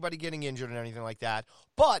encouraging anybody getting injured or anything like that.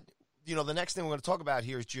 But the next thing we're going to talk about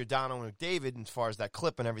here is Giordano and McDavid, as far as that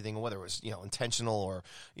clip and everything, whether it was intentional or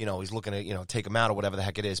he's looking to take him out or whatever the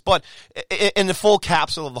heck it is. But in the full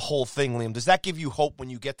capsule of the whole thing, Liam, does that give you hope when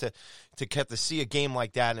you get to see a game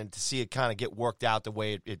like that and to see it kind of get worked out the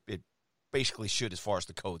way it basically should, as far as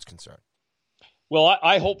the code's concerned? Well,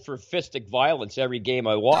 I hope for fistic violence every game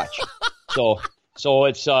I watch. So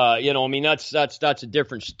it's that's a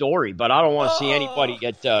different story, but I don't want to see anybody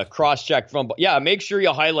get cross-checked from. Yeah, make sure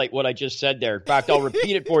you highlight what I just said there. In fact, I'll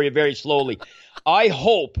repeat it for you very slowly. I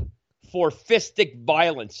hope for fistic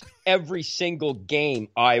violence every single game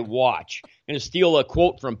I watch. I'm going to steal a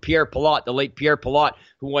quote from Pierre Pilote, the late Pierre Pilote,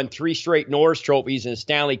 who won 3 straight Norris trophies in the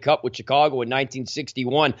Stanley Cup with Chicago in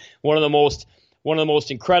 1961. One of the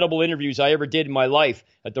most incredible interviews I ever did in my life,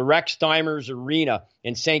 at the Rex Stymers Arena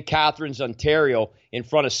in St. Catharines, Ontario, in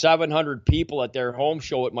front of 700 people at their home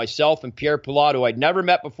show with myself and Pierre Pilote, who I'd never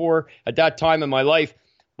met before at that time in my life,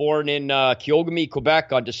 born in Kiogami,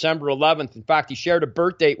 Quebec on December 11th. In fact, he shared a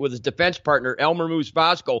birth date with his defense partner, Elmer Moose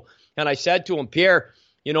Vasco. And I said to him, Pierre,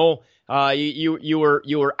 you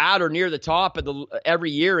were at or near the top of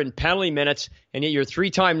every year in penalty minutes, and yet you're a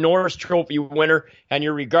 3-time Norris Trophy winner, and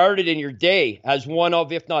you're regarded in your day as one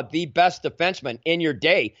of, if not the best defenseman in your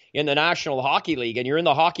day in the National Hockey League, and you're in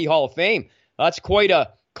the Hockey Hall of Fame. That's quite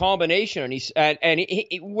a combination. And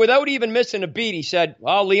he without even missing a beat, he said,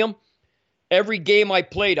 "Well, Liam, every game I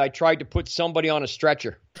played, I tried to put somebody on a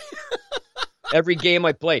stretcher." Every game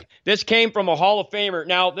I played. This came from a Hall of Famer.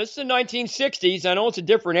 Now, this is the 1960s. I know it's a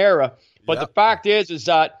different era, but The fact is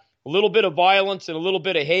that a little bit of violence and a little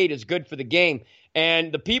bit of hate is good for the game.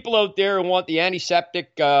 And the people out there who want the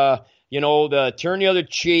antiseptic, the turn the other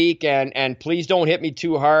cheek and please don't hit me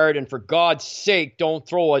too hard, and for God's sake, don't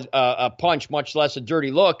throw a punch, much less a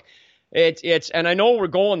dirty look. And I know we're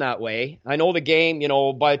going that way. I know the game,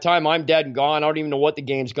 by the time I'm dead and gone, I don't even know what the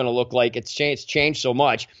game's going to look like. It's changed so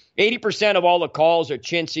much. 80% of all the calls are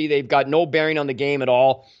chintzy. They've got no bearing on the game at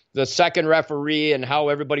all. The second referee and how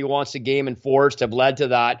everybody wants the game enforced have led to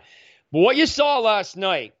that. But what you saw last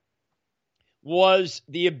night was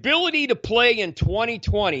the ability to play in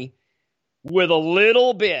 2020 with a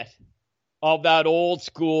little bit of that old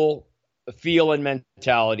school feel and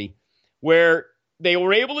mentality, where they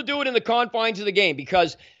were able to do it in the confines of the game,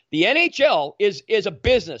 because the NHL is a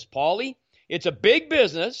business, Paulie. It's a big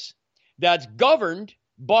business that's governed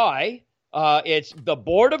by it's the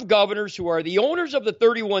Board of Governors, who are the owners of the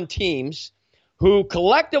 31 teams, who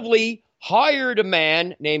collectively hired a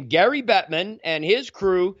man named Gary Bettman and his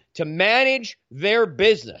crew to manage their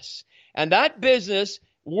business. And that business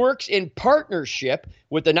works in partnership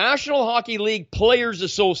with the National Hockey League Players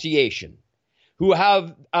Association, who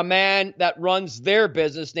have a man that runs their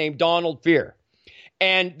business named Donald Fehr.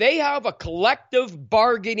 And they have a collective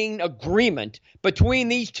bargaining agreement between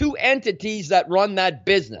these two entities that run that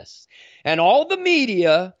business. And all the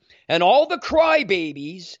media and all the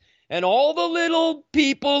crybabies and all the little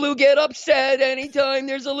people who get upset anytime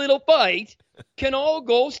there's a little fight can all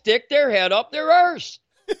go stick their head up their arse.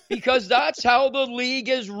 because that's how the league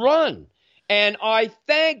is run. And I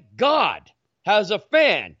thank God, as a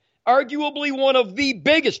fan, arguably one of the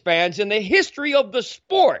biggest fans in the history of the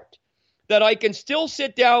sport, that I can still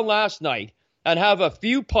sit down last night and have a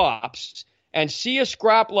few pops and see a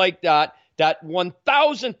scrap like that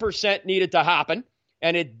 1,000% needed to happen.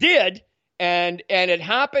 And it did. And it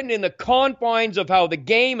happened in the confines of how the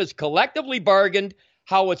game is collectively bargained,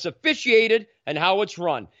 how it's officiated, and how it's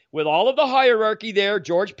run. With all of the hierarchy there,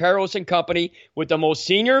 George Peros and company, with the most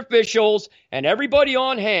senior officials and everybody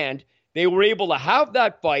on hand, they were able to have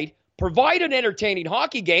that fight, provide an entertaining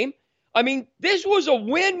hockey game. I mean, this was a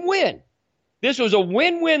win-win. This was a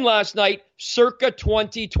win-win last night, circa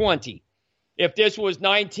 2020. If this was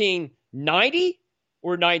 1990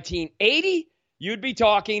 or 1980, you'd be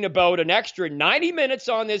talking about an extra 90 minutes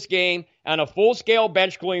on this game and a full-scale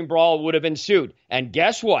bench-clearing brawl would have ensued. And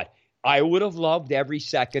guess what? I would have loved every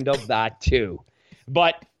second of that too.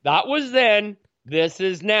 But that was then. This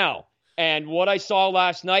is now. And what I saw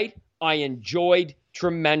last night, I enjoyed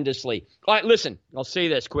tremendously. Listen, I'll say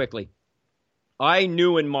this quickly. I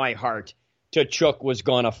knew in my heart Tkachuk was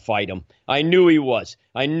going to fight him. I knew he was.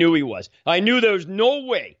 I knew there was no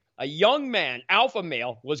way a young man, alpha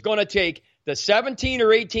male, was going to take the 17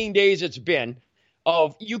 or 18 days it's been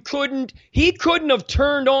of he couldn't have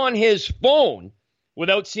turned on his phone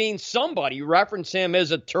without seeing somebody reference him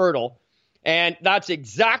as a turtle. And that's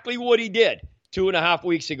exactly what he did 2.5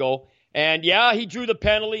 weeks ago. And yeah, he drew the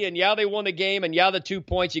penalty, and yeah, they won the game, and yeah, the 2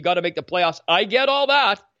 points, you got to make the playoffs. I get all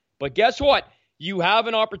that. But guess what? You have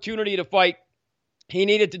an opportunity to fight. He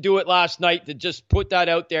needed to do it last night to just put that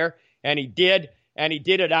out there, and he did. And he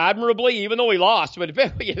did it admirably, even though he lost. But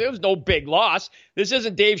it was no big loss. This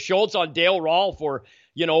isn't Dave Schultz on Dale Rolfe or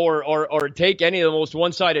take any of the most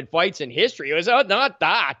one-sided fights in history. It was not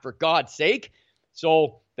that, for God's sake.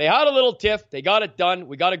 So they had a little tiff. They got it done.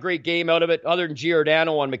 We got a great game out of it, other than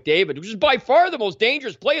Giordano on McDavid, which is by far the most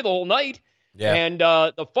dangerous play of the whole night. Yeah. And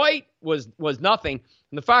the fight was nothing.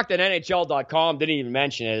 And the fact that NHL.com didn't even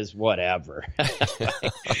mention it is whatever.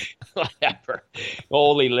 Whatever.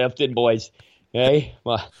 Holy lifted, boys. Hey,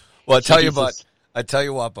 well, I tell you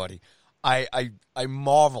what, buddy. I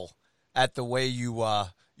marvel at the way you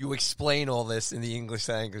explain all this in the English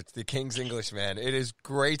language, the King's English, man. It is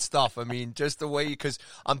great stuff. I mean, just the way because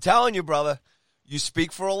I'm telling you, brother, you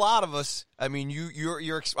speak for a lot of us. I mean,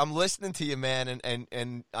 you're I'm listening to you, man,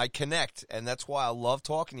 and I connect, and that's why I love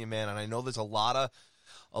talking to you, man. And I know there's a lot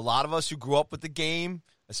of us who grew up with the game,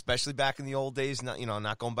 especially back in the old days, not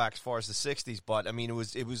going back as far as the 60s, but I mean, it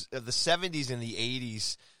was the 70s and the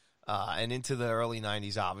 80s and into the early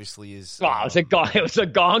 90s, obviously, is... it was a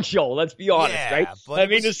gong show, let's be honest, yeah, right? I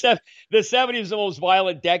mean, the 70s is the most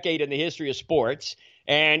violent decade in the history of sports,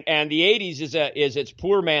 and the 80s is its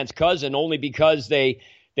poor man's cousin, only because they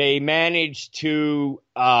managed to...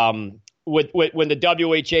 when the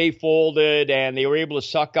WHA folded and they were able to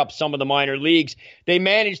suck up some of the minor leagues, they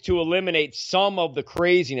managed to eliminate some of the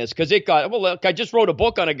craziness because look, I just wrote a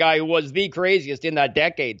book on a guy who was the craziest in that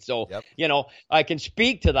decade. So, yep. I can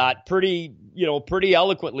speak to that pretty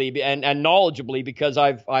eloquently and knowledgeably because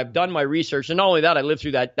I've done my research. And not only that, I lived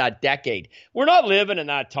through that decade. We're not living in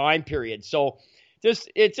that time period. So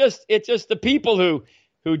it's just the people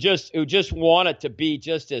who just want it to be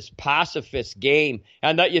just this pacifist game,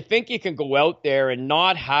 and that you think you can go out there and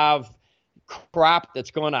not have crap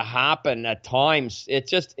that's going to happen at times.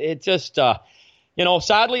 Sadly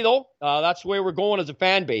though, that's where we're going as a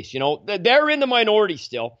fan base. They're in the minority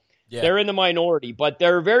still. Yeah. They're in the minority, but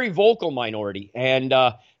they're a very vocal minority, and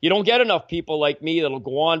you don't get enough people like me that'll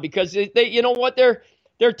go on because they're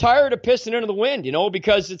tired of pissing into the wind,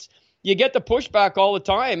 because you get the pushback all the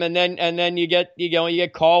time, and then you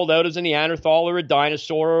get called out as a Neanderthal or a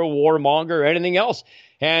dinosaur or a warmonger or anything else.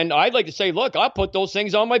 And I'd like to say, look, I'll put those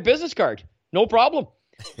things on my business card, no problem.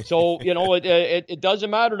 So it doesn't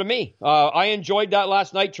matter to me. I enjoyed that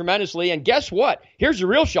last night tremendously, and guess what? Here's the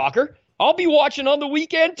real shocker. I'll be watching on the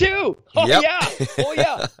weekend too. Oh, yep. Yeah.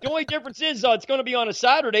 The only difference is it's going to be on a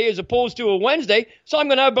Saturday as opposed to a Wednesday, so I'm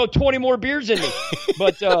going to have about 20 more beers in me.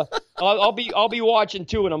 But I'll be watching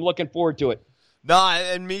too, and I'm looking forward to it. No,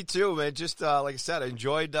 and me too, man. Just like I said, I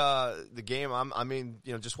enjoyed the game.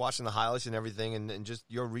 Just watching the highlights and everything, and just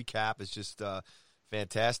your recap is just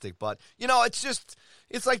fantastic. But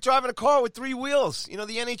it's like driving a car with three wheels. The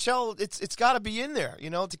NHL, it's got to be in there.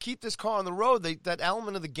 To keep this car on the road, that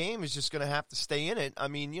element of the game is just going to have to stay in it. I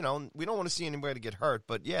mean, we don't want to see anybody get hurt,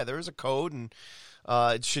 but yeah, there is a code, and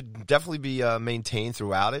it should definitely be maintained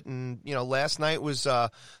throughout it. And last night was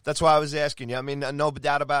that's why I was asking you. I mean, no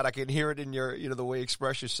doubt about it. I can hear it in your the way you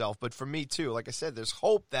express yourself. But for me too, like I said, there's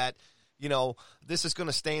hope that this is going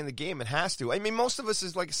to stay in the game. It has to. I mean, most of us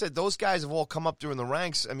is, like I said, those guys have all come up through in the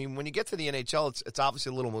ranks. I mean, when you get to the NHL, it's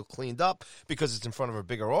obviously a little more cleaned up because it's in front of a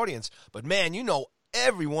bigger audience. But, man,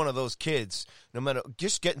 every one of those kids, no matter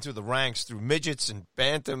just getting through the ranks, through midgets and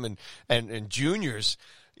bantam and juniors,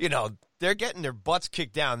 they're getting their butts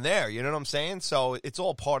kicked down there. You know what I'm saying? So it's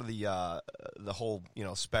all part of the whole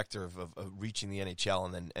specter of reaching the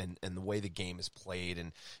NHL and the way the game is played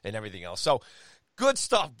and everything else. So good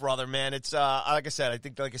stuff, brother, man. It's like I said,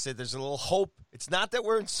 there's a little hope. It's not that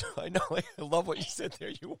we're I know, I love what you said there.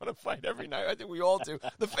 You want to fight every night. I think we all do.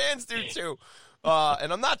 The fans do too.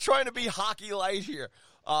 And I'm not trying to be hockey light here.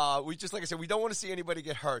 We just, like I said, we don't want to see anybody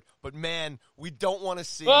get hurt. But, man, we don't want to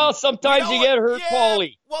see. Well, sometimes you get hurt,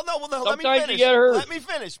 Paulie. Well, no, let me finish. You get hurt. Let me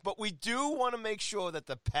finish. But we do want to make sure that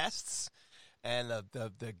the pests and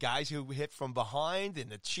the guys who hit from behind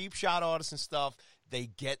and the cheap shot artists and stuff, they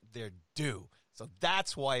get their due. So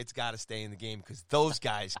that's why it's got to stay in the game, because those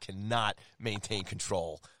guys cannot maintain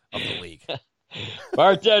control of the league.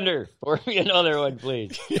 Bartender, pour me another one,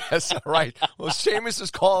 please. Yes, all right. Well, Seamus is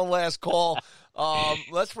calling last call.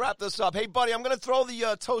 Let's wrap this up. Hey, buddy, I'm going to throw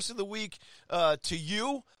the toast of the week to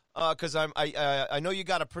you because I know you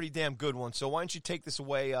got a pretty damn good one. So why don't you take this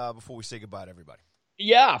away before we say goodbye to everybody?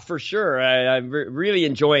 Yeah, for sure. I'm really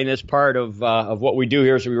enjoying this part of what we do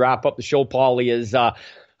here as we wrap up the show, Paulie, is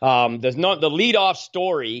there's not the leadoff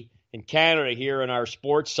story in Canada here in our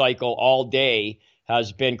sports cycle all day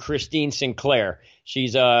has been Christine Sinclair.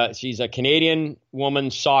 She's a Canadian woman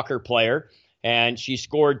soccer player, and she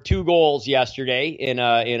scored 2 goals yesterday in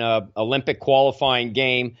a Olympic qualifying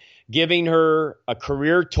game, giving her a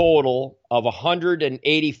career total of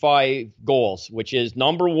 185 goals, which is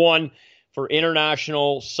number 1 for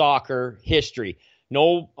international soccer history.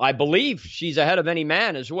 No, I believe she's ahead of any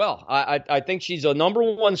man as well. I think she's a number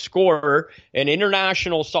 1 scorer in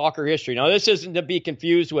international soccer history. Now, this isn't to be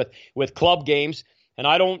confused with club games, and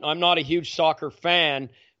I'm not a huge soccer fan,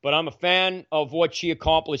 but I'm a fan of what she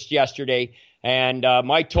accomplished yesterday. And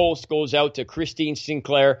my toast goes out to Christine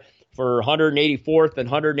Sinclair for 184th and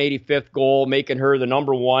 185th goal, making her the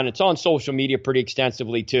number 1. It's on social media pretty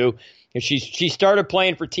extensively too. And she started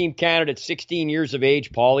playing for Team Canada at 16 years of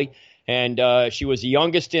age, Paulie. And she was the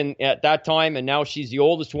youngest at that time, and now she's the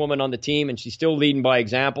oldest woman on the team, and she's still leading by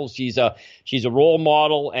example. She's a role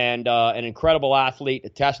model and an incredible athlete, a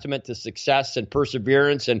testament to success and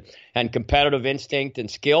perseverance and competitive instinct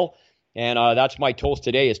and skill. And that's my toast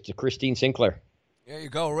today is to Christine Sinclair. There you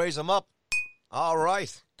go. Raise them up. All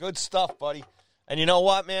right. Good stuff, buddy. And you know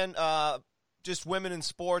what, man? Just women in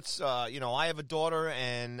sports. I have a daughter,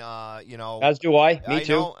 and as do I. Me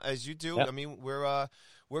too. Know, as you do. Yep. I mean,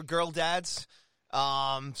 we're girl dads,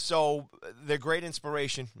 so they're great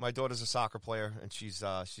inspiration. My daughter's a soccer player, and she's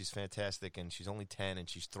fantastic, and she's only 10, and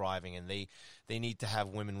she's thriving, and they need to have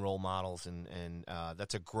women role models, and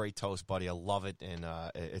that's a great toast, buddy. I love it, and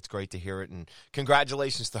it's great to hear it, and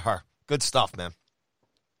congratulations to her. Good stuff, man.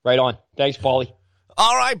 Right on. Thanks, Paulie.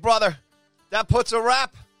 All right, brother. That puts a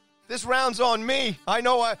wrap. This round's on me. I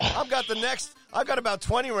know I've got the next. I've got about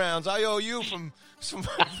 20 rounds I owe you from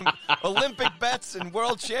Olympic bets and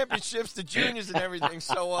world championships to juniors and everything.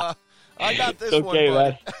 So I got this one, buddy.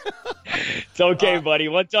 Man. It's okay, buddy.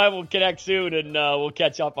 One time we'll connect soon, and we'll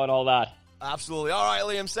catch up on all that. Absolutely. All right,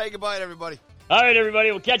 Liam. Say goodbye to everybody. All right,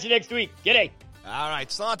 everybody. We'll catch you next week. G'day. All right.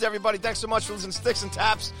 Slant, everybody. Thanks so much for listening to Sticks and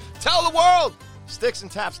Taps. Tell the world.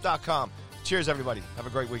 SticksandTaps.com. Cheers, everybody. Have a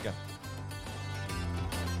great weekend.